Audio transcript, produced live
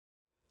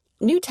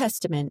New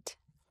Testament,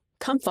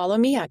 Come Follow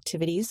Me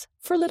activities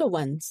for little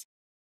ones.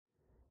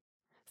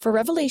 For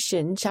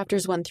Revelation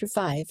chapters 1 through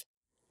 5,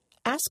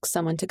 ask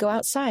someone to go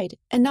outside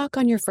and knock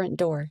on your front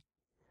door.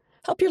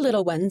 Help your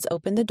little ones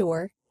open the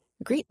door,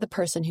 greet the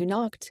person who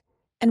knocked,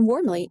 and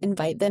warmly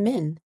invite them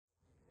in.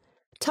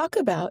 Talk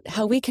about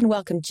how we can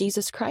welcome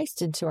Jesus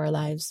Christ into our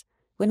lives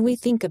when we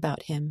think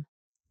about him.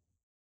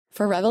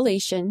 For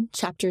Revelation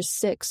chapters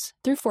 6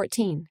 through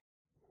 14,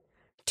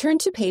 turn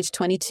to page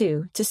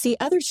 22 to see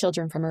other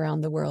children from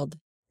around the world.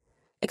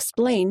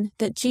 Explain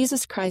that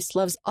Jesus Christ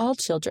loves all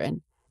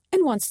children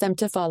and wants them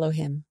to follow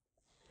him.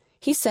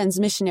 He sends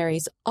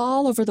missionaries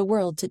all over the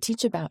world to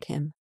teach about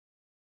him.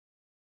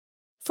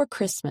 For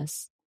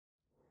Christmas,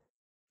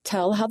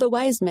 tell how the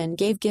wise men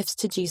gave gifts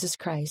to Jesus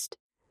Christ.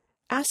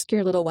 Ask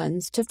your little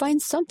ones to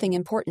find something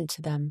important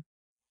to them.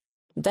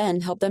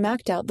 Then help them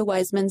act out the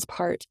wise men's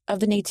part of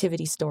the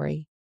nativity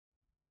story.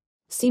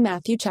 See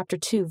Matthew chapter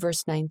 2,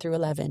 verse 9 through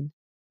 11.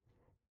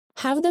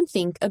 Have them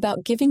think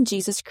about giving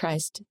Jesus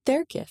Christ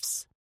their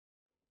gifts.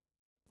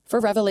 For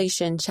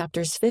Revelation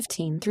chapters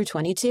 15 through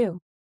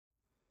 22,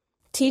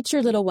 teach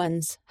your little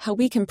ones how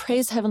we can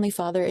praise Heavenly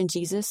Father and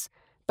Jesus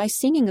by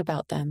singing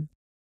about them.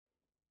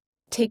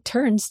 Take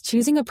turns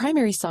choosing a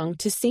primary song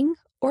to sing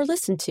or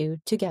listen to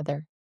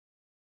together.